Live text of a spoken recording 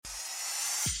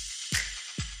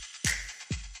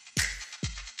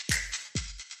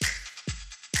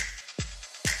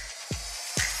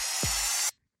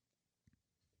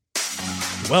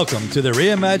Welcome to the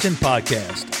Reimagine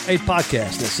Podcast, a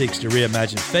podcast that seeks to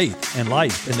reimagine faith and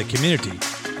life in the community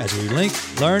as we link,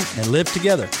 learn, and live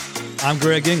together. I'm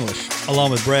Greg English,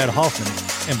 along with Brad Hoffman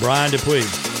and Brian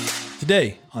Dupuis.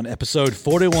 Today, on episode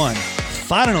 41,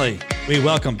 finally, we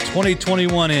welcome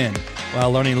 2021 in while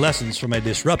learning lessons from a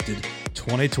disrupted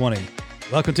 2020.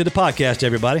 Welcome to the podcast,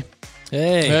 everybody.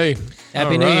 Hey.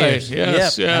 Happy New Year's.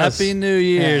 Yes. Happy New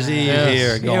Year's Eve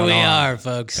here. Here we are,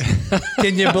 folks.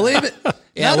 Can you believe it?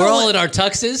 Yeah, we're all in our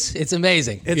tuxes. It's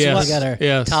amazing. We got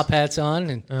our top hats on,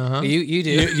 and you do.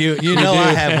 You know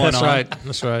I have one on.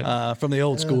 That's right. From the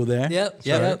old school there. Yep.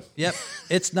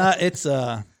 It's not. It's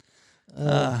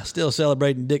still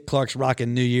celebrating Dick Clark's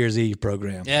Rockin' New Year's Eve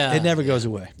program. Yeah, it never goes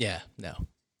away. Yeah, no.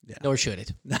 Yeah. Nor should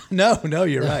it. No,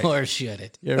 you're right. Nor should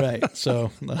it. You're right.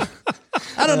 So,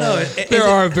 I don't know. There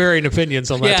are varying opinions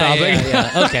on that topic.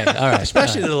 Yeah. Okay, all right.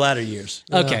 Especially the latter years.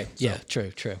 Okay, true.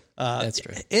 That's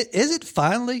true. Is it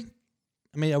finally?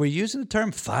 I mean, are we using the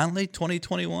term finally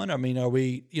 2021? I mean, are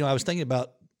we, I was thinking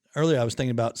about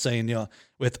saying,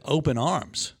 with open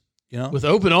arms, With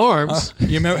open arms.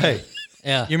 You remember, hey.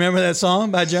 Yeah. You remember that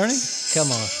song by Journey?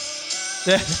 Come on.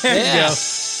 There you go.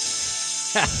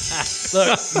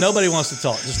 Look, nobody wants to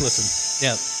talk. Just listen.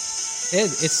 Yeah.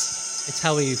 It's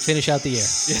how we finish out the year.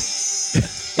 Yeah.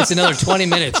 It's another 20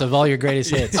 minutes of all your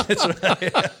greatest hits. That's right.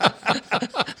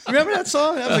 Remember that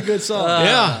song? That was a good song.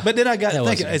 Yeah. But then I got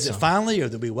thinking, is it finally, or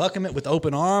do we welcome it with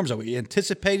open arms? Are we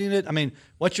anticipating it? I mean,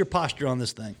 what's your posture on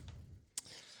this thing?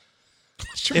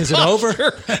 Is it over?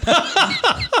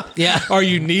 Yeah. Are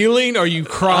you kneeling? Are you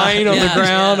crying on the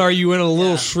ground? Yeah. Are you in a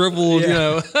little shriveled,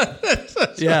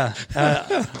 Yeah.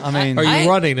 I mean, are you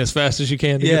running as fast as you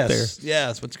can to get there?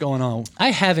 Yes. What's going on?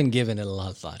 I haven't given it a lot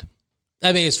of thought.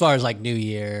 I mean, as far as like New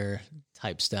Year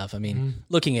type stuff, I mean,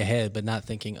 looking ahead, but not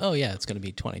thinking, oh yeah, it's going to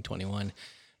be 2021,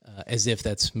 as if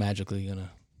that's magically going to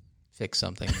fix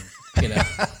something,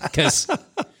 because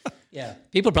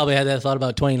people probably had that thought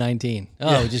about 2019.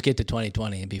 Oh, just get to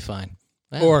 2020 and be fine.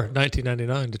 Well, or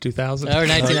 1999 to 2000. Or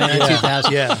 1999 to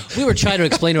 2000. Yeah. We were trying to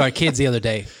explain to our kids the other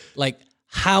day, like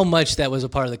how much that was a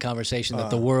part of the conversation, that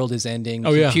the world is ending,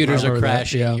 computers are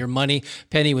crashing, your money.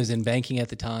 Penny was in banking at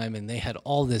the time, and they had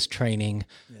all this training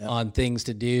on things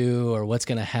to do or what's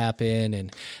going to happen.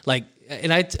 And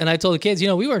I told the kids,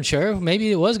 we weren't sure.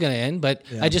 Maybe it was going to end, but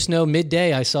I just know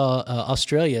midday I saw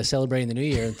Australia celebrating the New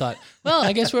Year and thought, well,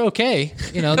 I guess we're okay.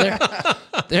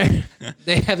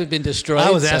 They haven't been destroyed.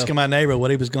 I was asking my neighbor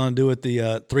what he was going to do with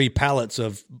the 3 pallets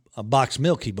of boxed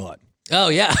milk he bought. Oh,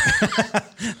 yeah.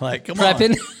 Like, come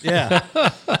Prepping. on. Yeah.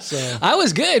 So I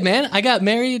was good, man. I got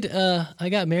married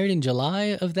in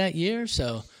July of that year,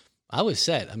 so I was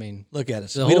set. I mean, look at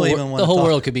us. The whole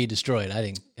world could be destroyed. I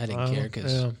didn't care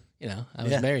because I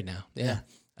was married now. Yeah.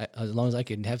 As long as I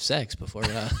could have sex before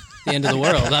the end of the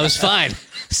world, I was fine.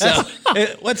 So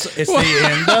it's the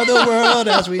end of the world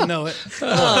as we know it.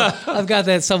 I've got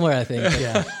that somewhere, I think.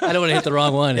 Yeah. I don't want to hit the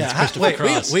wrong one. It's Christopher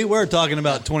Cross. We were talking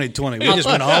about 2020. We just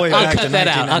went all the way back to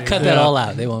 1990. I'll cut that all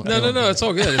out. They won't. No. It's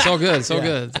all good. It's all good. It's all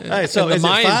good. Hey, so is it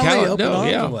finally open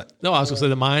arms or what? No, I was going to say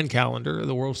the Mayan calendar.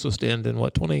 The world's supposed to end in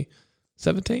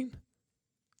 2017?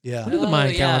 Yeah. The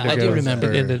Mayan calendar. I do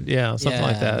remember. It ended, something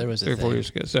like that. There was 3 or 4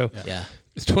 years ago. So yeah.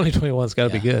 It's 2021's got to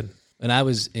be good. And I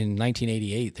was in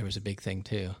 1988. There was a big thing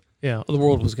too. Yeah, the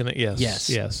world was going to, yes.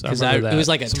 Because it was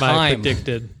like a Somebody time.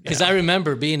 predicted. Because I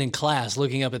remember being in class,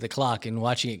 looking up at the clock and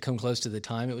watching it come close to the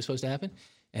time it was supposed to happen,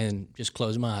 and just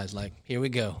closing my eyes like, here we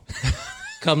go.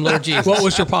 Come, Lord Jesus. What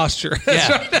was your posture?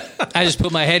 Yeah. I just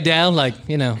put my head down like,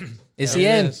 it's the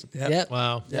end. Yep.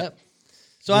 Wow. Yep.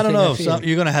 So I don't know.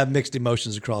 You're going to have mixed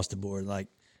emotions across the board.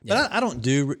 But I don't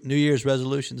do New Year's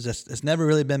resolutions. That's never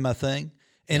really been my thing.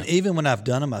 And even when I've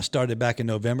done them, I started back in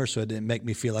November, so it didn't make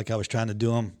me feel like I was trying to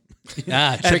do them.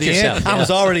 Trick yourself. I was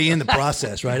already in the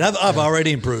process, right? I've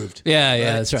already improved. Yeah, right?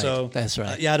 That's right. So, that's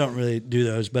right. I don't really do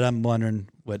those, but I'm wondering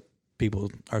what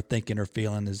people are thinking or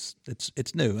feeling is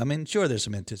it's new. I mean, sure, there's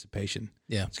some anticipation.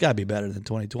 Yeah. It's got to be better than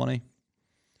 2020.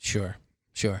 Sure.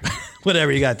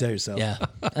 Whatever you got to tell yourself. Yeah.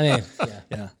 I mean,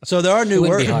 yeah. So there are new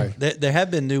words. Hard. There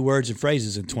have been new words and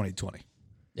phrases in 2020.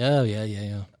 Oh,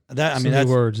 yeah. That's new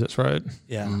words. That's right.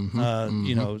 Yeah.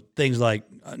 Things like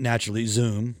naturally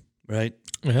Zoom, right?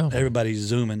 Yeah. Everybody's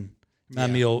zooming.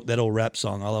 Remind me of that old rap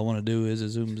song. All I want to do is a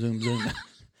zoom, zoom, zoom.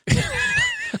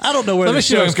 I don't know where the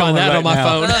show's going that right on my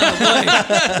now.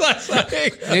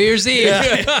 phone. New Year's Eve.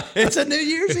 Yeah. It's a New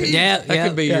Year's Eve. That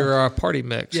could be your party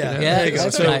mix. Yeah, there you go.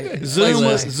 That's So right. Zoom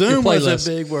was a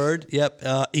big word. Yep,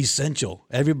 essential.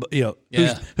 Everybody,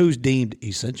 who's deemed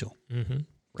essential. Mm-hmm.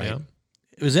 Right. Yeah.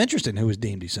 It was interesting who was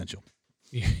deemed essential.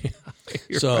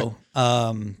 So,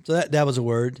 so that was a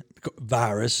word.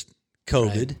 Virus,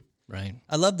 COVID. Right.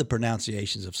 I love the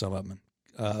pronunciations of some of them.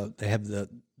 They have the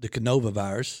Canova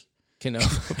virus.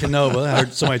 Canova. I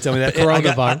heard somebody tell me that.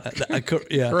 Coronavirus.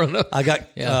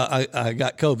 I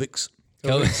got Covix.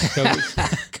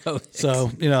 COVID.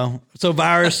 So, so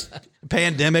virus,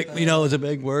 pandemic, is a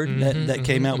big word that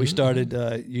came out. We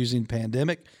started using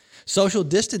pandemic. Social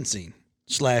distancing /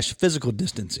 physical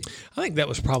distancing. I think that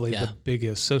was probably the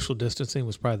biggest. Social distancing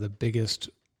was probably the biggest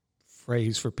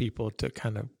phrase for people to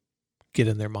kind of get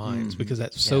in their minds because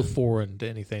that's so foreign to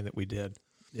anything that we did.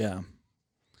 Yeah.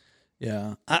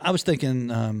 Yeah. I was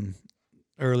thinking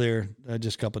earlier,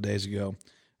 just a couple of days ago,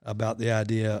 about the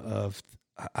idea of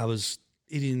I was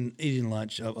eating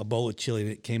lunch, a bowl of chili,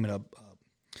 and it came in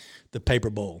the paper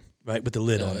bowl, right, with the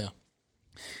lid on it.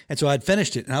 And so I'd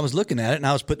finished it, and I was looking at it, and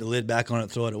I was putting the lid back on it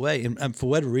and throw it away. And for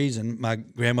whatever reason, my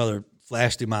grandmother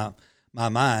flashed through my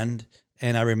mind,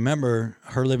 and I remember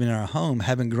her living in our home,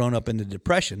 having grown up in the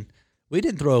Depression. We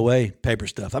didn't throw away paper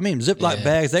stuff. I mean, Ziploc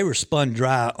bags, they were spun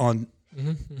dry on,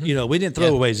 we didn't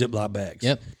throw away Ziploc bags.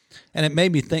 Yep. And it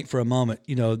made me think for a moment,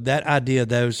 that idea of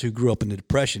those who grew up in the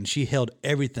Depression, she held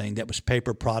everything that was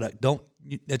paper product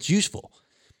that's useful.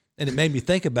 And it made me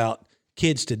think about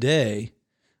kids today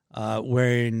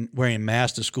wearing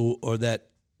masks to school, or that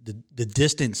the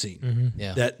distancing,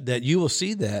 that you will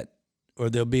see that, or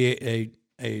there'll be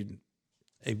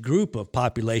a group of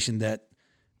population that,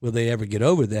 will they ever get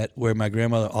over that, where my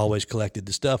grandmother always collected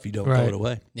the stuff, you don't throw it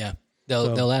away. Yeah.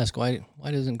 They'll ask, why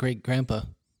doesn't great grandpa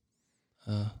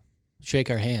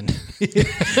shake our hand?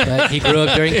 But he grew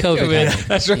up during COVID.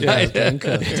 That's right. During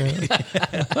COVID.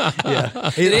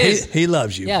 It is. He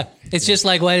loves you. Yeah. It's just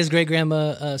like, why does great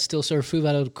grandma still serve food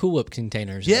out of Cool Whip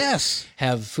containers? Yes.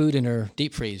 Have food in her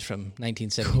deep freeze from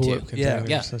 1972. Cool Whip containers.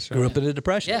 Yeah. That's right. Grew up in the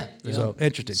Depression. Yeah. So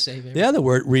interesting. The other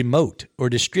word, remote or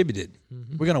distributed.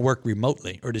 We're going to work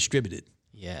remotely or distributed.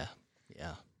 Yeah.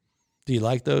 Yeah. Do you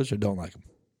like those or don't like them?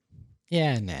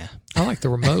 Yeah, nah. I like the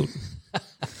remote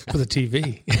for the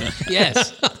TV.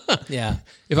 Yes. Yeah.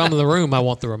 If I'm in the room, I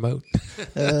want the remote.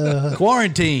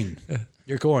 Quarantine.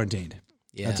 You're quarantined.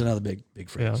 Yeah. That's another big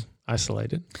phrase. Yeah.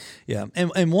 Isolated. Yeah.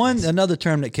 And another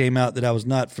term that came out that I was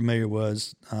not familiar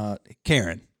was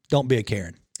Karen. Don't be a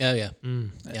Karen. Oh, yeah.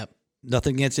 Yep.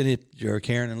 Nothing against any. You're a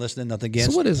Karen and listening. Nothing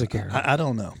against. So what is a Karen? I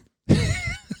don't know.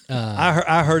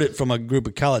 I heard it from a group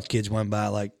of college kids went by,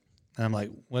 and I'm like,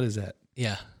 what is that?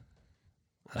 Yeah.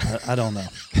 I don't know.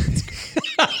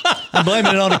 I'm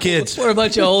blaming it on the kids. We're a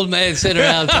bunch of old men sitting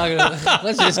around talking about,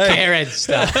 what's this Karen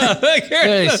stuff?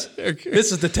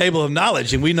 This is the table of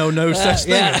knowledge, and we know no such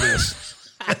thing as this.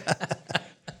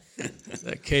 Is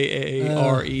that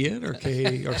K-A-R-E-N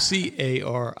or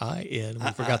C-A-R-I-N?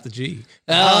 We forgot the G.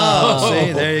 Oh,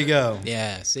 see, there you go.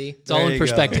 Yeah, see? It's all in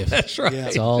perspective. That's right.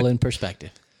 It's all in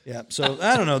perspective. Yeah, so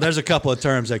I don't know. There's a couple of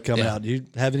terms that come out. Do you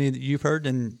have any that you've heard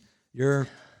in your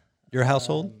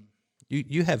household?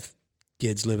 You have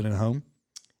kids living at home?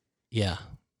 Yeah.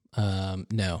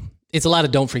 No. It's a lot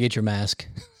of don't forget your mask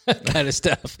kind of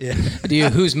stuff. Yeah.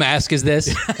 Whose mask is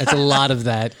this? That's a lot of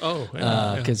that. Oh,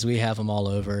 because we have them all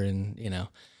over, and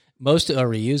most are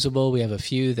reusable. We have a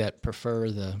few that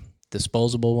prefer the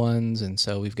disposable ones, and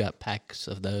so we've got packs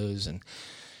of those, and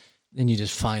then you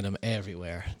just find them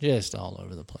everywhere, just all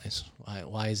over the place.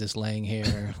 Why is this laying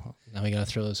here? Now we got to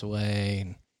throw this away.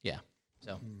 And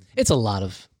so it's a lot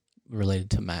of related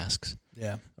to masks.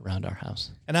 Yeah, around our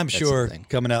house. And I'm sure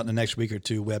coming out in the next week or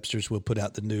two, Webster's will put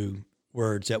out the new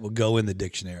words that will go in the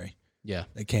dictionary. Yeah,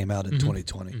 that came out in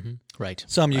 2020. Right.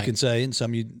 Some you can say, and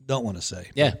some you don't want to say.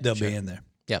 Yeah, they'll be in there.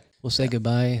 Yep. We'll say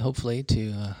goodbye, hopefully,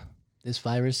 to this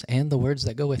virus and the words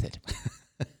that go with it.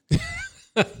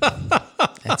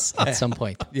 At some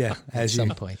point. Yeah, at some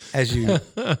point. As you.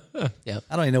 Yep.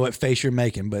 I don't even know what face you're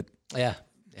making, but yeah.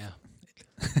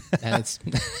 And it's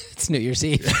New Year's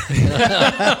Eve.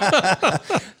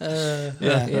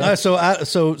 So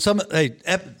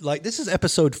this is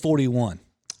episode 41.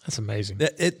 That's amazing.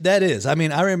 That is. I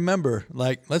mean, I remember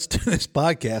let's do this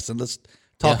podcast and let's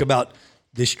talk about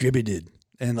distributed,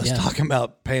 and let's talk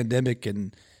about pandemic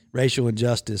and racial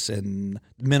injustice and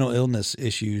mental illness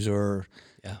issues or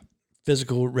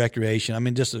physical recreation. I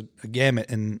mean, just a gamut.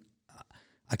 And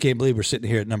I can't believe we're sitting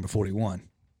here at number 41.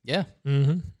 Yeah.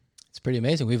 Mm-hmm. It's pretty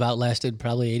amazing. We've outlasted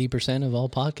probably 80% of all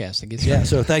podcasts.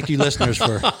 So thank you, listeners,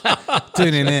 for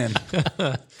tuning in.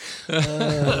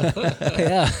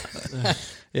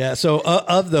 Yeah. So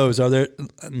of those, are there?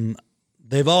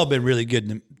 They've all been really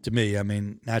good to me. I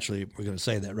mean, naturally, we're going to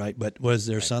say that, right? But was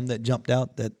there some that jumped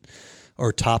out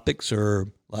or topics, or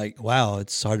wow,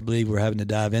 it's hard to believe we're having to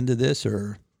dive into this,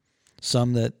 or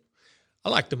some that? I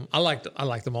like them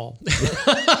all.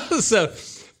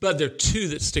 But there are two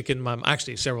that stick in my,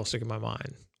 actually several stick in my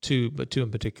mind. Two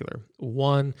in particular.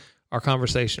 One, our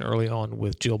conversation early on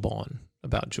with Jill Bond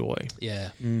about joy.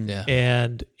 Yeah.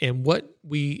 And what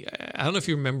I don't know if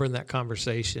you remember in that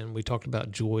conversation, we talked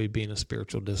about joy being a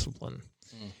spiritual discipline.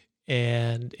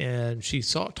 And she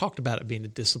talked about it being a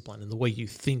discipline in the way you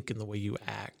think and the way you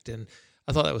act. And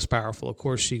I thought that was powerful. Of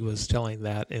course, she was telling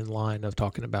that in line of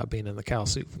talking about being in the cow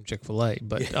suit from Chick-fil-A.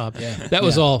 But that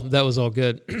was all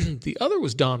good. The other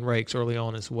was Don Rakes early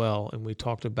on as well, and we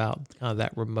talked about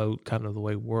that remote, kind of the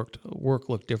way work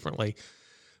looked differently.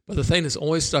 But the thing that's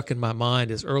always stuck in my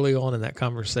mind is early on in that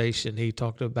conversation, he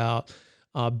talked about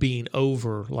being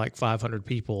over like 500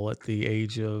 people at the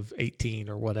age of 18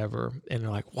 or whatever. And they're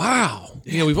like, wow.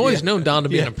 We've always known Don to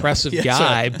be an impressive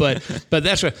guy, but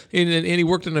that's right. And he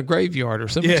worked in a graveyard or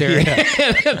cemetery.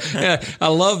 I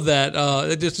love that.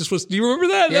 It just was, do you remember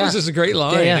that? That was just a great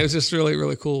line. It was just really,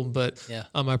 really cool. But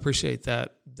I appreciate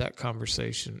that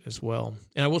conversation as well.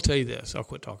 And I will tell you this, I'll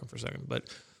quit talking for a second, but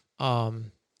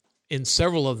in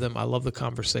several of them, I love the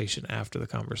conversation after the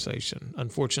conversation.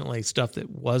 Unfortunately, stuff that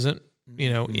wasn't,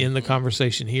 in the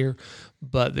conversation here,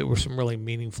 but there were some really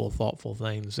meaningful, thoughtful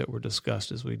things that were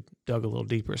discussed as we dug a little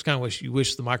deeper. It's kind of you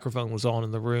wish the microphone was on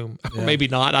in the room, or maybe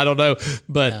not. I don't know,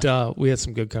 but we had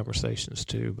some good conversations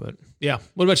too. But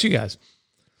what about you guys?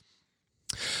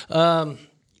 I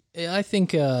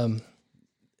think, there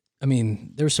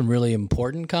were some really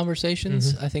important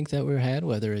conversations. I think that we had.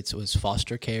 Whether it was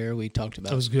foster care, we talked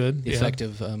about. That was good. The effect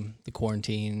of the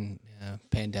quarantine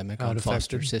pandemic on the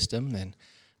foster system, and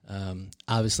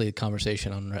obviously the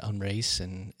conversation on race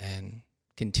and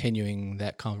continuing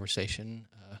that conversation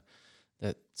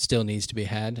that still needs to be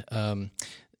had.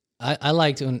 I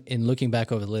liked in looking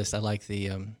back over the list. I liked the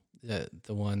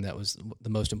one that was the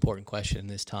most important question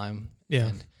this time.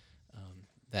 And,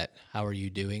 that how are you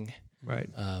doing? Right.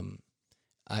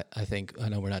 I think I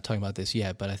know we're not talking about this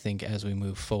yet, but I think as we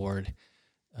move forward,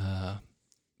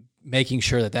 making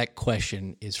sure that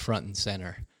question is front and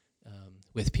center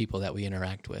with people that we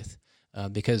interact with,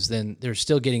 because then they're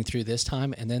still getting through this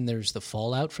time, and then there's the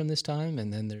fallout from this time,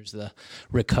 and then there's the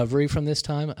recovery from this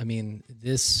time. I mean,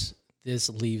 this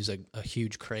leaves a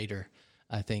huge crater,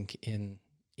 I think,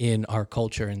 in our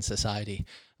culture and society.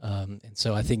 And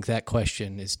so I think that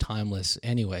question is timeless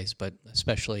anyways, but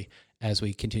especially as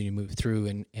we continue to move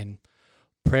through and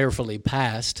prayerfully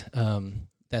past,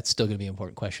 that's still going to be an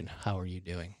important question. How are you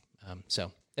doing?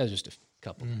 So that was just a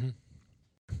couple.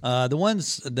 The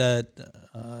ones that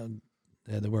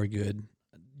were good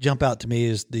jump out to me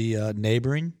is the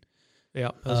neighboring.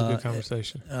 Yeah, that was a good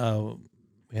conversation.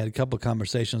 We had a couple of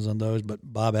conversations on those, but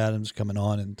Bob Adams coming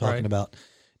on and talking about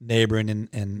neighboring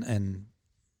and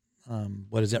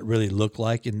what does that really look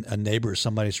like? And a neighbor is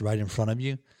somebody that's right in front of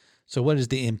you. So what is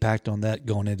the impact on that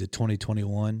going into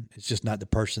 2021? It's just not the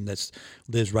person that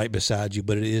lives right beside you,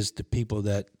 but it is the people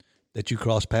that you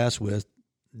cross paths with,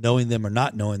 knowing them or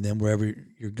not knowing them, wherever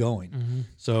you're going.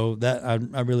 So that I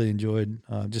really enjoyed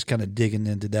just kind of digging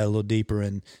into that a little deeper,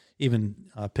 and even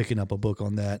picking up a book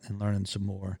on that and learning some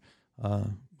more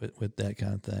with that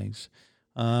kind of things.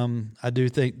 I do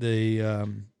think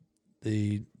the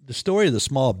story of the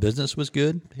small business was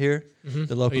good here.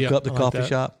 The local cup, the coffee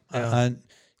shop.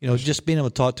 Just being able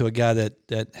to talk to a guy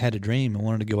that had a dream and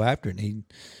wanted to go after it. And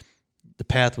the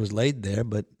path was laid there,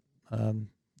 but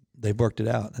they worked it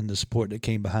out, and the support that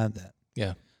came behind that.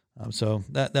 Yeah. So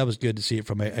that was good to see it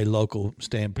from a local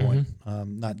standpoint,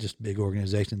 not just big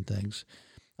organization things.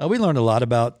 We learned a lot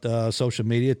about social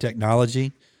media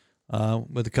technology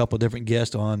with a couple of different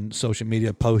guests on social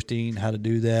media posting, how to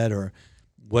do that, or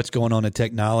what's going on in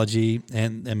technology.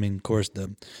 And I mean, of course,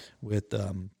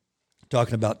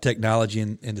 talking about technology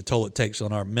and the toll it takes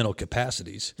on our mental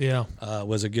capacities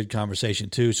was a good conversation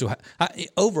too. So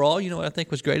overall, what I think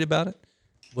was great about it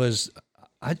was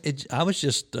I was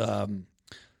just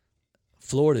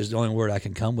floored is the only word I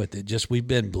can come with it. Just we've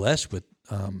been blessed with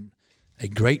a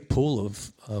great pool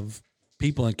of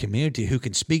people in community who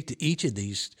can speak to each of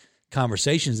these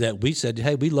conversations that we said,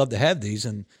 hey, we'd love to have these,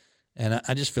 and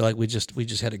I just feel like we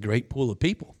just had a great pool of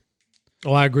people.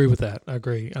 Oh, I agree with that. I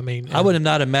agree. I mean, I would have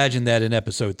not imagined that in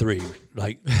episode 3,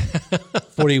 like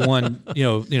 41,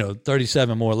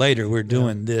 37 more later, we're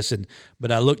doing this.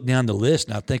 But I look down the list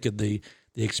and I think of the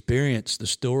experience, the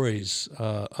stories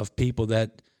of people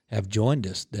that have joined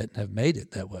us, that have made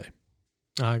it that way.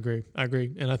 I agree.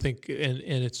 And I think, and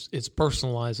it's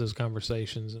personalized those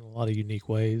conversations in a lot of unique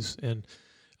ways. And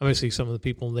obviously some of the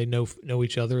people, they know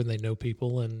each other and they know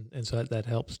people. And so that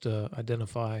helps to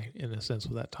identify in a sense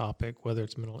with that topic, whether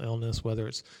it's mental illness, whether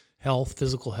it's, health,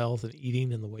 physical health, and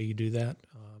eating, and the way you do that.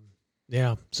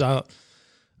 So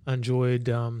I enjoyed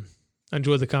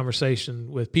the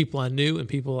conversation with people I knew and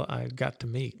people I got to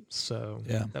meet. So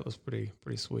that was pretty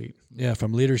sweet. Yeah,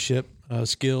 from leadership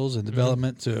skills and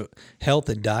development to health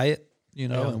and diet,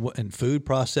 and food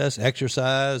process,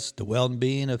 exercise, the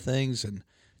well-being of things, and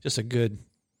just a good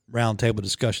roundtable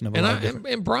discussion of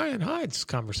and Brian Hyde's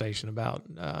conversation about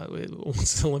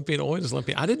once Olympian, always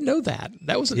Olympian. I didn't know that.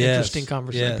 That was an interesting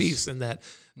conversation piece, and that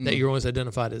you're always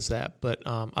identified as that. But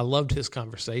I loved his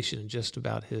conversation just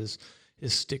about his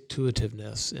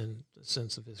stick-to-itiveness and the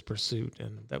sense of his pursuit,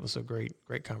 and that was a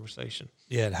great conversation.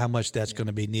 Yeah, and how much that's going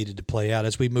to be needed to play out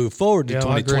as we move forward to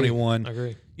 2021. I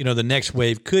agree. The next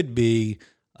wave could be,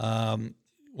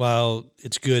 while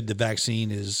it's good the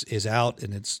vaccine is out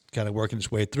and it's kind of working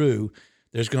its way through,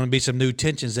 there's going to be some new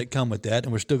tensions that come with that,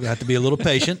 and we're still going to have to be a little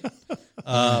patient,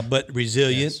 but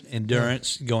resilient,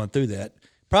 endurance going through that.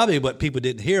 Probably what people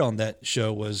didn't hear on that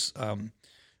show was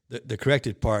the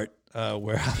corrected part,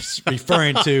 where I was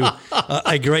referring to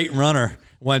a great runner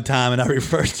one time, and I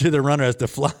referred to the runner as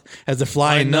the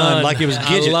flying nun, like it was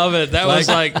Gidget. I love it. That was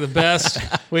like the best.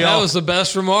 That was the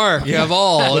best remark of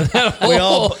all.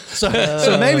 So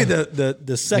maybe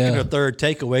the second or third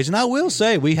takeaways, and I will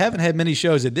say we haven't had many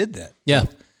shows that did that. Yeah.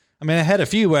 I mean, I had a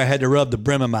few where I had to rub the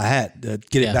brim of my hat to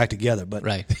get it back together, but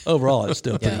overall, it's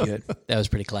still pretty good. That was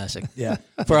pretty classic. Yeah.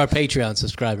 For our Patreon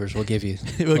subscribers, we'll give you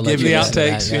the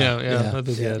outtakes.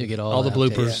 You get all the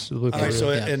bloopers. All right. So,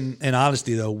 in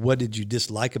honesty, though, what did you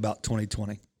dislike about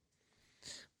 2020?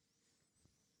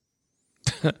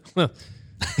 Enough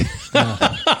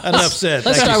said.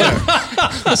 Let's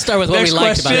start with what we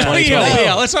liked about 2020.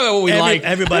 Yeah, let's talk about what we liked.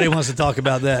 Everybody wants to talk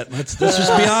about that. Let's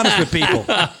just be honest with people.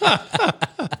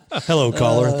 Hello,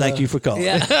 caller. Thank you for calling.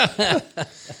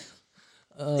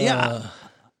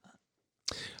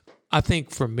 I think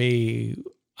for me,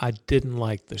 I didn't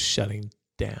like the shutting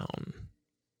down.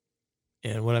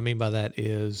 And what I mean by that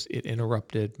is it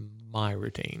interrupted my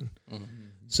routine. Mm-hmm.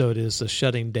 So it is the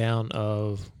shutting down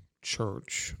of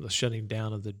church, the shutting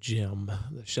down of the gym,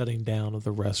 the shutting down of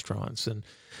the restaurants, and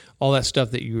all that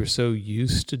stuff that you were so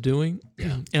used to doing.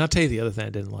 Yeah. And I'll tell you the other thing I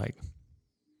didn't like.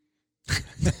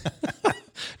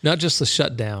 Not just the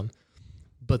shutdown,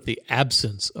 but the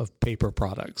absence of paper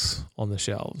products on the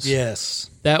shelves. Yes.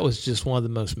 That was just one of the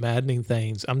most maddening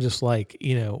things. I'm just like,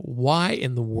 why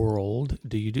in the world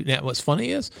do you do that? What's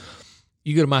funny is,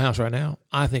 you go to my house right now,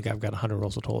 I think I've got 100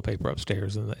 rolls of toilet paper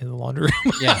upstairs in the laundry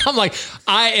room. Yeah. I'm like,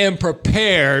 I am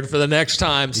prepared for the next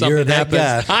time something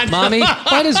happens. Mommy,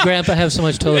 why does Grandpa have so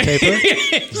much toilet paper?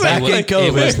 Exactly. Back in COVID.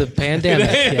 It was the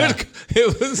pandemic.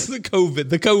 It was the COVID,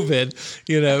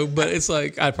 but it's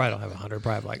like, I probably don't have 100,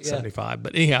 probably have like 75.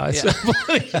 But anyhow, it's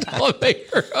plenty of toilet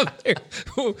paper up there.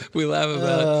 We laugh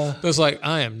about it. But it's like,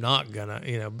 I am not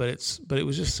gonna, but it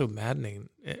was just so maddening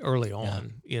early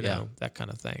on, that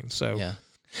kind of thing. So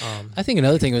I think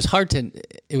another thing,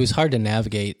 it was hard to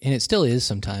navigate, and it still is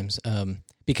sometimes,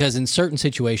 because in certain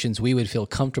situations we would feel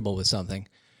comfortable with something,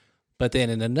 but then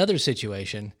in another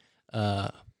situation,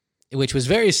 which was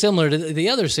very similar to the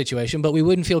other situation, but we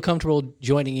wouldn't feel comfortable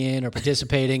joining in or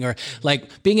participating or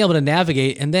like being able to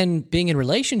navigate, and then being in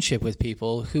relationship with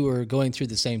people who are going through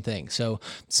the same thing. So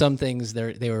some things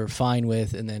they were fine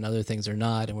with, and then other things they're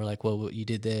not. And we're like, well, you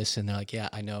did this. And they're like, yeah,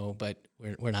 I know, but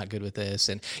we're not good with this.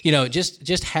 And,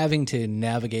 just having to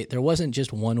navigate, there wasn't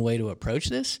just one way to approach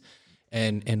this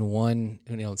and one,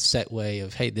 set way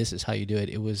of, hey, this is how you do it.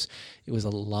 It was a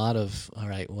lot of, all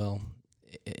right, well,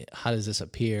 how does this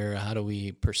appear? How do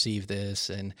we perceive this?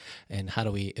 And how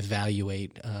do we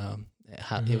evaluate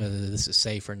whether this is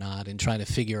safe or not, and trying to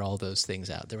figure all those things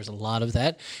out. There was a lot of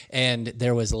that, and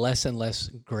there was less and less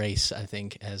grace, I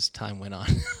think, as time went on.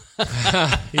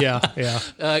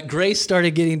 Grace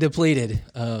started getting depleted.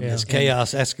 As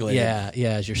chaos escalated.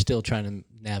 Yeah, as you're still trying to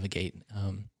navigate.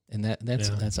 And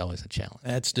that's always a challenge.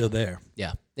 That's still there.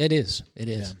 Yeah, it is. It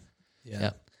is.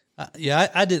 Yeah.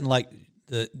 I didn't like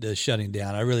the shutting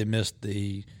down. I really missed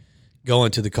the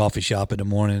going to the coffee shop in the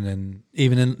morning, and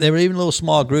they were even little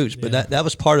small groups, but that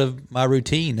was part of my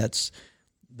routine. That's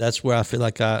where I feel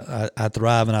like I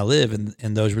thrive and I live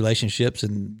in those relationships,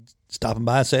 and stopping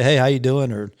by and say, hey, how you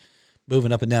doing? Or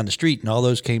moving up and down the street, and all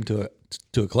those came to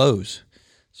a close.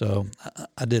 So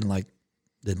I didn't like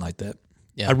that.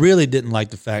 Yeah. I really didn't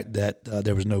like the fact that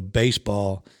there was no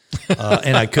baseball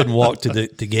and I couldn't walk to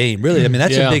the game. Really, I mean,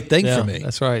 that's a big thing for me.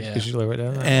 That's right, because you live right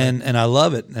down there. And I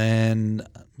love it. And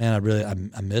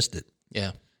man, I missed it.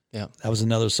 Yeah. That was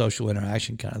another social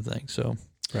interaction kind of thing. So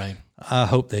right. I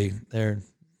hope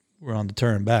we're on the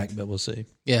turn back, but we'll see.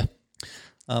 Yeah.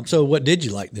 So what did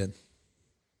you like then?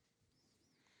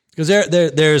 Because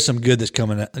there's some good that's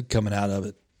coming out of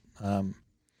it.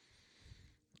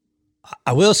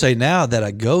 I will say now that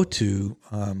I go to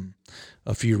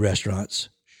a few restaurants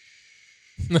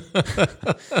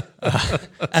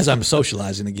as I'm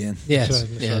socializing again. Yes.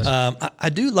 I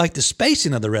do like the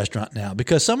spacing of the restaurant now,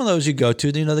 because some of those you go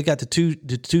to, they got the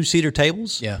two-seater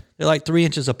tables. Yeah. They're like 3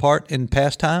 inches apart in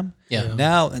past time. Yeah.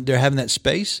 Now they're having that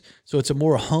space, so it's a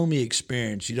more homey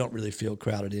experience. You don't really feel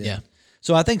crowded in. Yeah.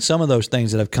 So I think some of those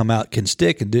things that have come out can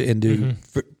stick and do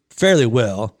fairly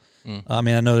well. I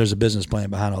mean, I know there's a business plan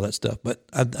behind all that stuff, but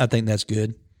I think that's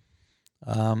good.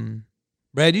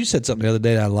 Brad, you said something the other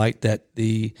day that I liked, that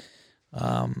it's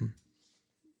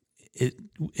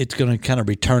going to kind of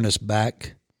return us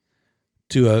back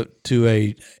to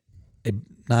a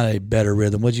not a better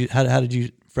rhythm. How did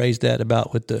you phrase that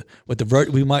about with the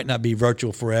we might not be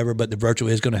virtual forever, but the virtual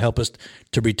is going to help us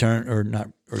to return or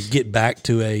get back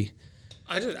to a.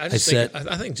 I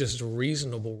think just a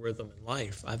reasonable rhythm in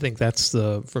life. I think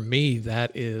for me,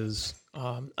 that is,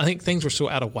 I think things were so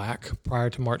out of whack prior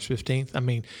to March 15th. I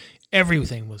mean,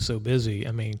 everything was so busy.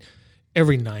 I mean,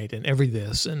 every night and every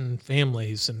this and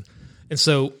families. And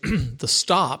so the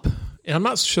stop, and I'm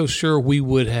not so sure we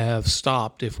would have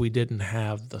stopped if we didn't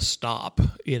have the stop,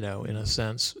 in a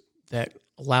sense that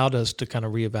allowed us to kind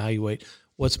of reevaluate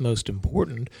what's most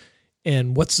important.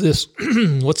 And what's this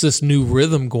new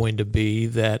rhythm going to be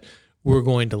that we're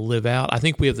going to live out? I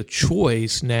think we have the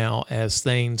choice now, as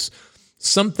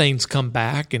some things come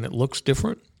back and it looks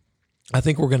different. I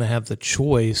think we're going to have the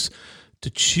choice to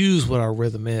choose what our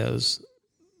rhythm is.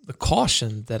 The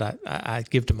caution that I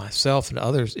give to myself and to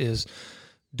others is,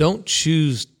 don't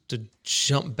choose to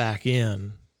jump back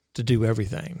in to do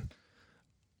everything.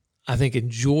 I think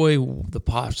enjoy the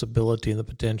possibility and the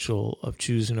potential of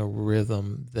choosing a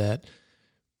rhythm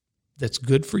that's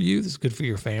good for you, that's good for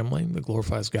your family, that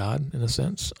glorifies God in a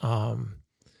sense.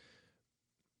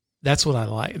 That's what I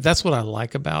like. That's what I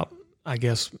like about, I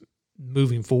guess,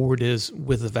 moving forward, is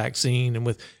with the vaccine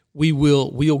and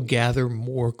we'll gather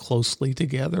more closely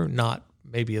together, not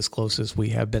maybe as close as we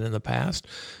have been in the past.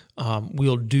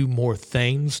 We'll do more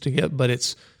things together,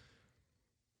 but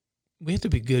we have to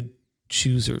be good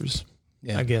choosers,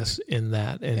 I guess, in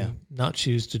that, and not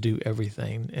choose to do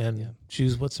everything, and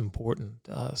choose what's important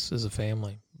to us as a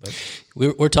family. But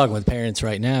we're talking with parents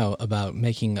right now about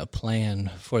making a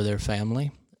plan for their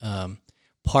family,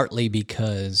 partly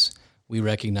because we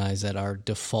recognize that our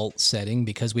default setting,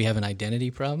 because we have an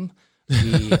identity problem,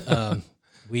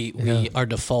 our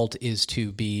default is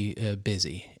to be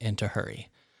busy and to hurry.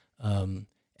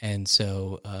 And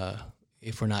so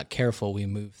if we're not careful, we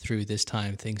move through this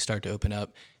time, things start to open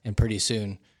up, and pretty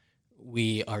soon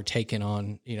we are taking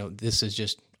on, this is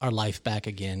just our life back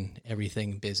again,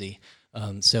 everything busy.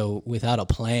 So without a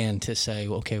plan to say,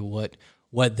 okay, what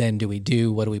then do we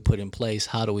do? What do we put in place?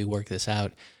 How do we work this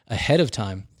out ahead of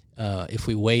time? If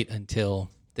we wait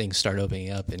until things start opening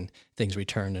up and things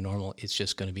return to normal, it's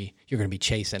just you're going to be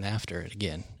chasing after it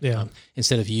again. Yeah.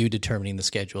 Instead of you determining the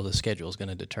schedule is going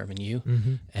to determine you.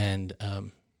 Mm-hmm.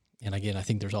 And again, I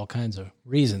think there's all kinds of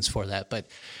reasons for that, but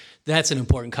that's an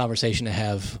important conversation to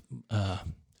have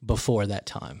before that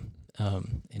time,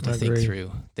 and to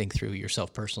think through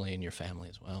yourself personally and your family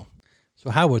as well.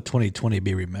 So how would 2020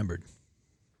 be remembered?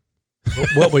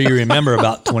 What will you remember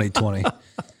about 2020?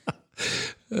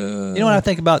 What I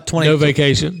think about 2020? No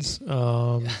vacations,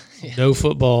 no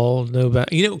football,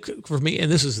 for me,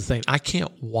 and this is the thing, I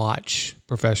can't watch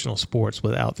professional sports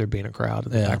without there being a crowd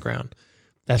in the background.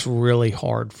 That's really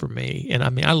hard for me. And I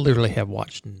mean, I literally have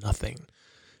watched nothing.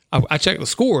 I check the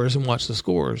scores and watch the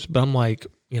scores, but I'm like,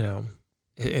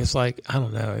 it's like, I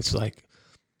don't know. It's like,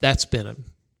 that's been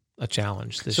a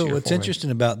challenge this year. So what's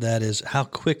interesting about that is how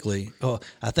quickly,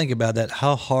 I think about that,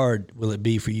 how hard will it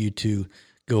be for you to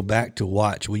go back to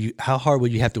watch? How hard will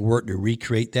you have to work to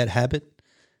recreate that habit?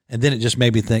 And then it just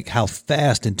made me think how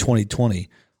fast in 2020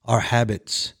 our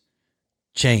habits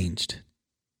changed.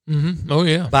 Mm-hmm. Oh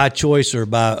yeah, by choice or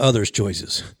by others'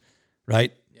 choices,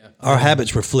 right? Yeah. Our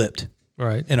habits were flipped,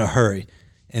 right, in a hurry,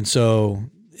 and so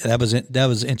that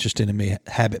was interesting to me.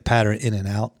 Habit pattern in and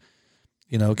out,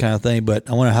 kind of thing. But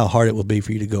I wonder how hard it will be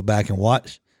for you to go back and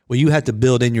watch. Will you have to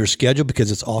build in your schedule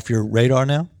because it's off your radar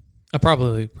now? I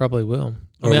probably will.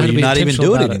 Or will you not even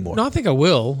do it anymore? No, I think I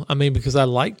will. I mean, because I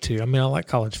like to. I mean, I like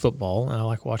college football, and I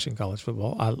like watching college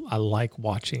football. I like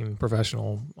watching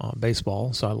professional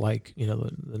baseball, so I like,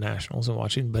 the Nationals and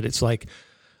watching. But it's like,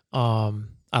 I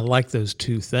like those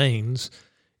two things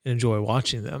and enjoy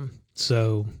watching them.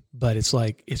 So, but it's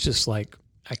just like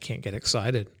I can't get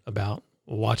excited about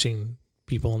watching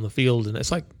people on the field, and it's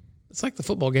like the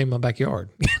football game in my backyard.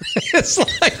 It's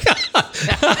like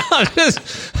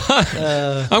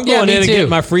I'm going in and getting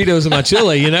my Fritos and my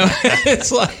chili,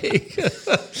 It's like...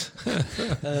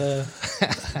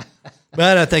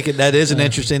 But I think that is an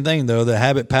interesting thing, though. The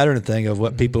habit pattern thing of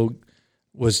what people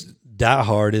was die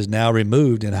hard is now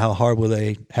removed, and how hard will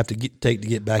they have to take to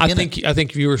get back in it? I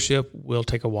think viewership will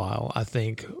take a while. I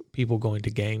think people going to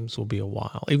games will be a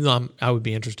while. Even though I would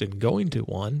be interested in going to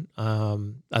one,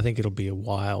 I think it'll be a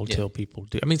while till people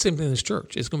do. I mean, same thing in this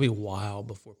church. It's going to be a while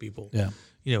before people,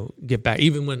 get back.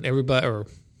 Even when everybody or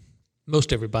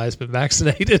most everybody's been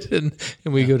vaccinated,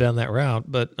 and we go down that route.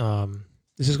 But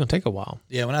this is going to take a while.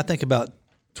 Yeah, when I think about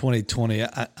 2020,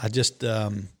 I just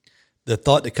the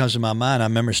thought that comes to my mind, I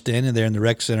remember standing there in the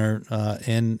rec center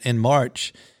in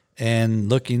March and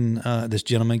looking. This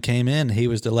gentleman came in. He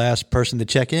was the last person to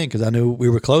check in because I knew we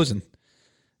were closing.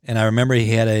 And I remember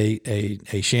he had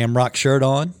a Shamrock shirt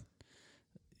on,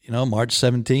 March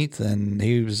 17th, and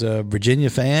he was a Virginia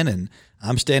fan. And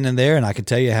I'm standing there, and I can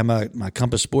tell you I have my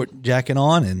Compass Sport jacket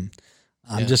on, and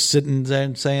I'm just sitting there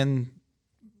and saying,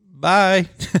 bye.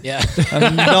 Yeah. I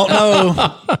don't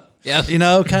know. Yeah.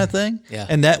 Kind of thing. Yeah.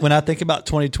 And that when I think about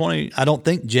 2020, I don't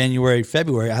think January,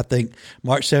 February. I think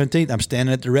March 17th, I'm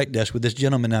standing at the rec desk with this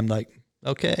gentleman. I'm like,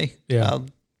 okay, I'll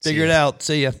figure it out.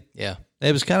 See ya. Yeah.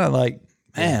 It was kind of like,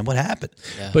 man, what happened?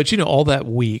 Yeah. But, all that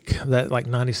week, that like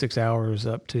 96 hours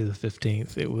up to the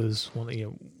 15th, it was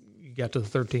you got to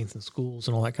the 13th in schools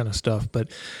and all that kind of stuff. But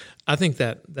I think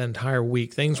that the entire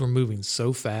week, things were moving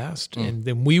so fast. And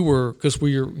then because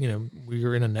we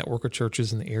were in a network of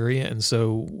churches in the area. And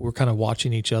so we're kind of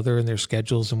watching each other and their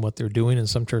schedules and what they're doing. And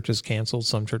some churches canceled,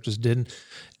 some churches didn't.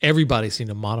 Everybody seemed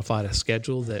to modify a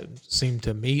schedule that seemed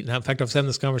to meet. And in fact, I was having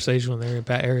this conversation with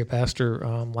the area pastor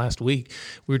last week.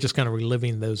 We were just kind of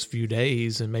reliving those few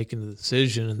days and making the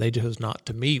decision, and they chose not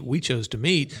to meet. We chose to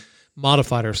meet,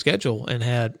 modified our schedule, and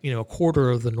had a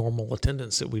quarter of the normal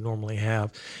attendance that we normally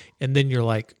have. And then you're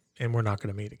like, and we're not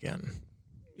going to meet again,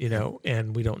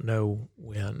 and we don't know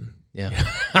when. Yeah.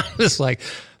 It's like,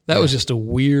 that was just a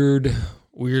weird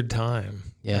time.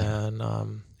 Yeah.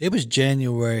 And it was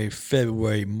January,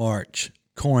 February, March,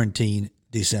 quarantine,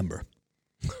 December.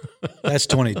 That's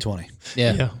 2020.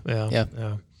 Yeah.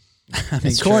 I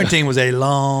mean, quarantine was a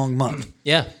long month.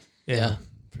 Yeah.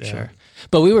 For sure.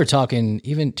 But we were talking,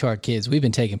 even to our kids, we've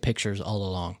been taking pictures all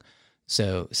along.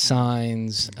 So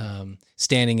signs,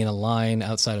 standing in a line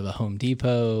outside of a Home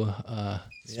Depot,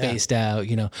 spaced out,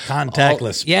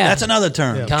 Contactless. That's another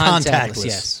term. Yeah. Contactless.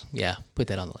 Yes. Yeah. Put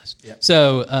that on the list. Yep.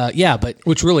 So, but.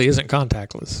 Which really isn't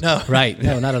contactless. No. Right.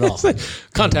 No, not at all. Like,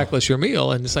 contactless your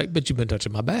meal, and it's like, but you've been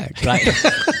touching my bag. Right.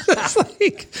 It's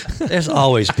like. There's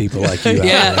always people like you out there.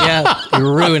 Yeah.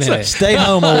 You're ruining it. Stay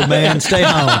home, old man. Stay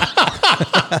home.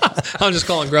 I'm just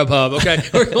calling Grubhub. Okay.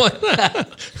 We're going.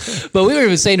 But we were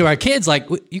even saying to our kids, like,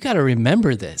 you got to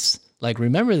remember this. Like,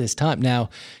 remember this time. Now,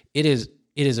 it is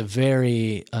a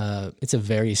very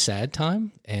sad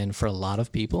time, and for a lot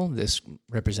of people, this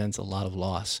represents a lot of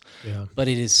loss. Yeah. But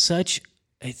it's such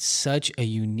a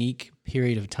unique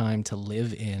period of time to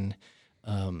live in,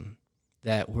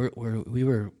 that we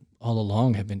were all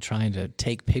along have been trying to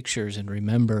take pictures and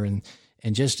remember and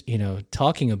just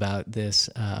talking about this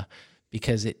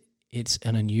because it's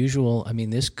an unusual. I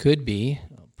mean, this could be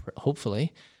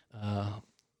hopefully a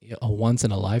once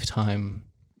in a lifetime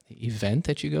event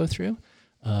that you go through.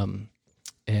 And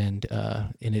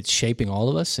it's shaping all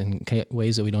of us in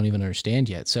ways that we don't even understand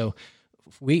yet. So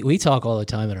we talk all the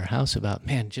time at our house about,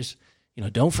 man, just,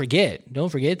 don't forget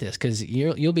this, because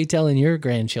you'll be telling your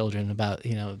grandchildren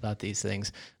about these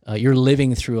things. You're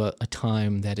living through a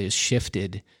time that is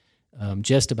shifted,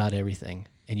 just about everything.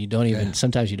 And you don't even,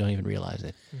 sometimes you don't even realize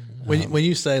it. When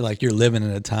you say like you're living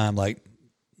in a time like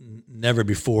never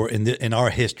before in our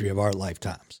history of our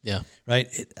lifetimes. Yeah. Right.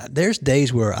 There's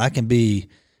days where I can be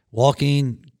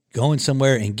walking, going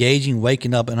somewhere, engaging,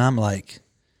 waking up, and I'm like,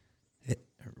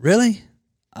 really?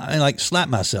 I like slap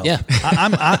myself. Yeah.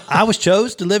 I was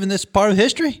chose to live in this part of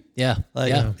history. Yeah.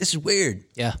 This is weird.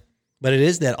 Yeah. But it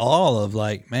is that all of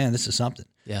like, man, this is something.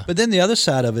 Yeah. But then the other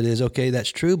side of it is, okay,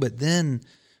 that's true. But then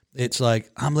it's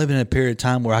like, I'm living in a period of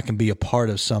time where I can be a part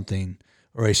of something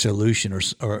or a solution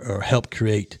or help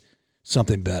create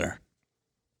something better.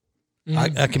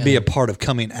 I can be a part of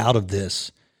coming out of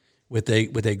this with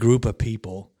a group of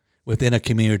people within a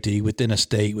community, within a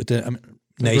state, within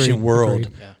a nation, world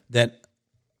that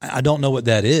I don't know what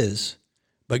that is,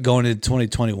 but going into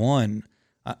 2021,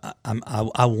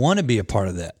 I want to be a part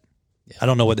of that. Yeah. I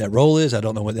don't know what that role is. I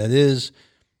don't know what that is,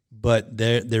 but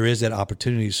there is that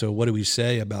opportunity. So what do we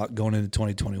say about going into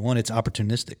 2021? It's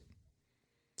opportunistic.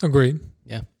 Agreed.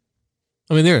 Yeah.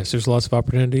 I mean, there's lots of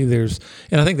opportunity.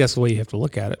 And I think that's the way you have to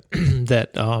look at it. That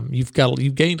you've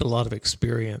gained a lot of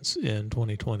experience in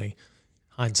 2020,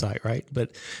 hindsight, right?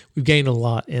 But we've gained a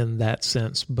lot in that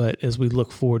sense. But as we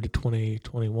look forward to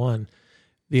 2021,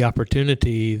 the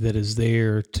opportunity that is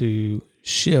there to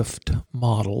shift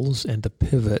models and to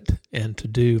pivot and to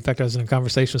do. In fact, I was in a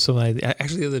conversation with somebody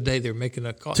actually the other day. They were making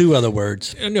a call. 2 other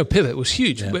words. No, pivot was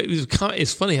huge. Yeah. But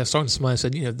it's funny. I was talking to somebody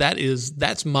and said,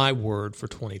 that's my word for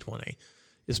 2020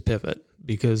 is pivot,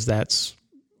 because that's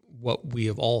what we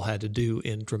have all had to do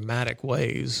in dramatic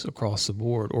ways across the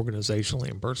board, organizationally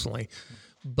and personally.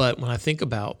 But when I think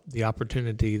about the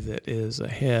opportunity that is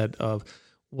ahead of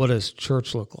what does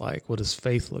church look like? What does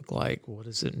faith look like? What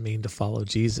does it mean to follow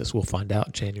Jesus? We'll find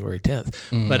out January 10th.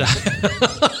 But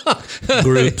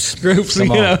groups, that's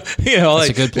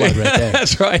a good plug right there.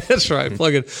 That's right.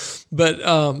 Plug it.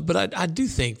 But I do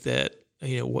think that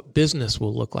what business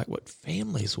will look like, what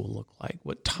families will look like,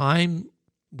 what time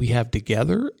we have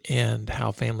together, and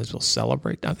how families will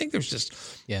celebrate. I think there's just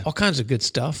all kinds of good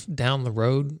stuff down the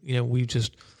road. We've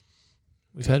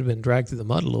had been dragged through the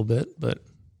mud a little bit, but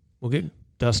we'll get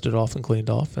dusted off and cleaned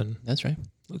off, and that's right.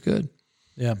 Look good.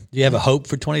 Yeah. Do you have a hope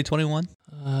for 2021?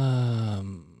 I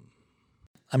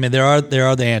mean, there are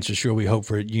the answers. Sure, we hope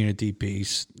for unity,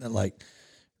 peace, like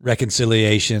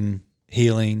reconciliation,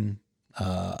 healing,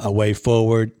 a way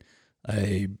forward,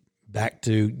 I want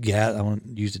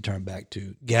to use the term back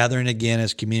to gathering again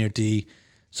as community,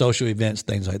 social events,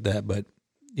 things like that. But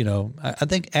I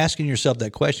think asking yourself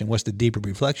that question, what's the deeper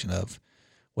reflection of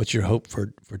what's your hope for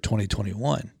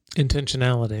 2021?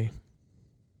 Intentionality.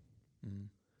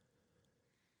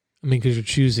 I mean, because you're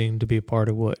choosing to be a part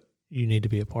of what you need to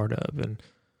be a part of. And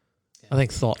I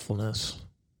think thoughtfulness,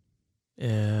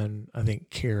 and I think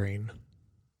caring,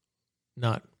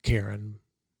 not Karen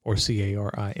or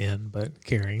Carin, but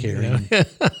caring. Yeah.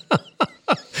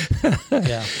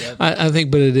 I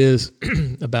think, but it is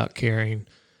about caring,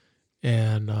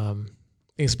 and I think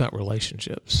it's about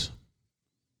relationships.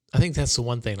 I think that's the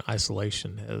one thing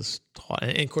isolation has taught.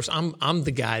 And of course, I'm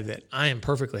the guy that I am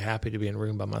perfectly happy to be in a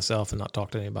room by myself and not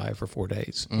talk to anybody for 4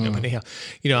 days.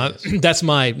 That's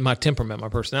my temperament, my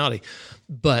personality.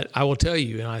 But I will tell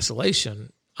you, in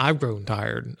isolation, I've grown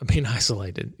tired of being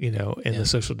isolated, in the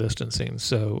social distancing.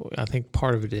 So I think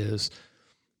part of it is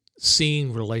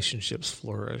seeing relationships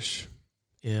flourish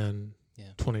in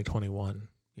 2021,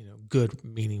 good,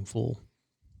 meaningful,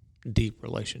 deep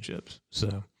relationships.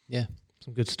 So,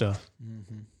 some good stuff.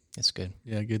 Mm-hmm. That's good.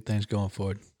 Yeah, good things going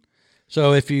forward.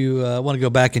 So if you want to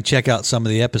go back and check out some of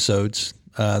the episodes,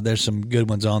 there's some good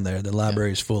ones on there. The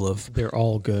library is full of... They're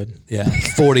all good. Yeah,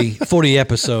 40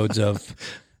 episodes of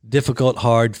difficult,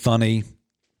 hard, funny,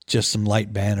 just some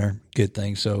light banter, good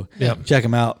things. So check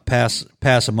them out, pass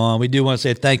them on. We do want to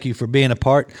say thank you for being a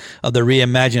part of the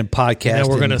Reimagine podcast. Now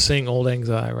we're going to sing Old Lang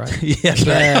Syne, right? Yes,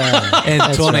 right.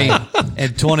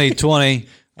 In 2020.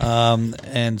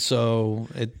 And so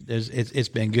it's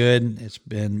been good.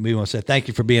 We want to say thank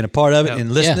you for being a part of it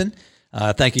and listening.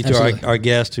 Thank you to our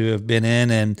guests who have been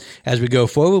in. And as we go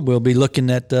forward, we'll be looking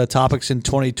at topics in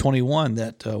 2021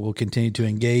 that we'll continue to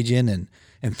engage in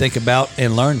and think about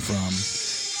and learn from.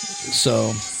 So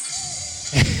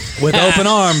with open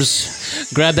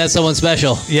arms. Grab that someone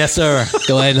special. Yes, sir.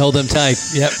 Go ahead and hold them tight.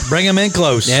 Yep. Bring them in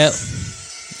close. Yep.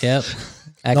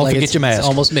 Don't forget your mask. It's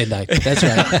almost midnight. That's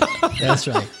right. That's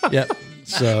right. Yep.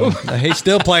 So he's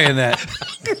still playing that.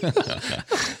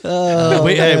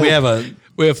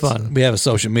 We have fun. We have a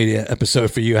social media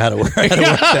episode for you how to work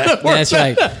that. That's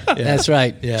right. Yeah. That's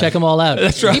right. Yeah. Check them all out.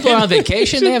 That's right. People are on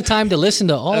vacation. They have time to listen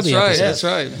to all the episodes.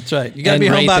 That's right. You got to be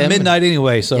home by midnight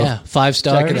anyway. So 5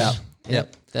 stars. Check it out.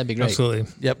 Yep. That'd be great.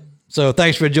 Absolutely. Yep. So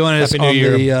thanks for joining us on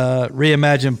the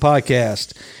Reimagine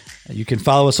podcast. You can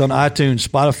follow us on iTunes,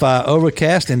 Spotify,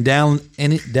 Overcast, and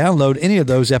download any of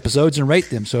those episodes and rate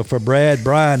them. So for Brad,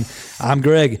 Brian, I'm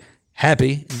Greg.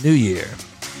 Happy New Year.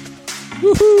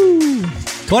 Woohoo!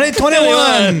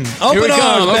 2021. Open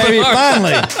arms, baby.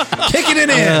 Finally. Kicking it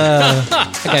in.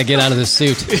 I got to get out of this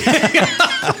suit.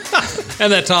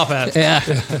 And that top hat. Yeah.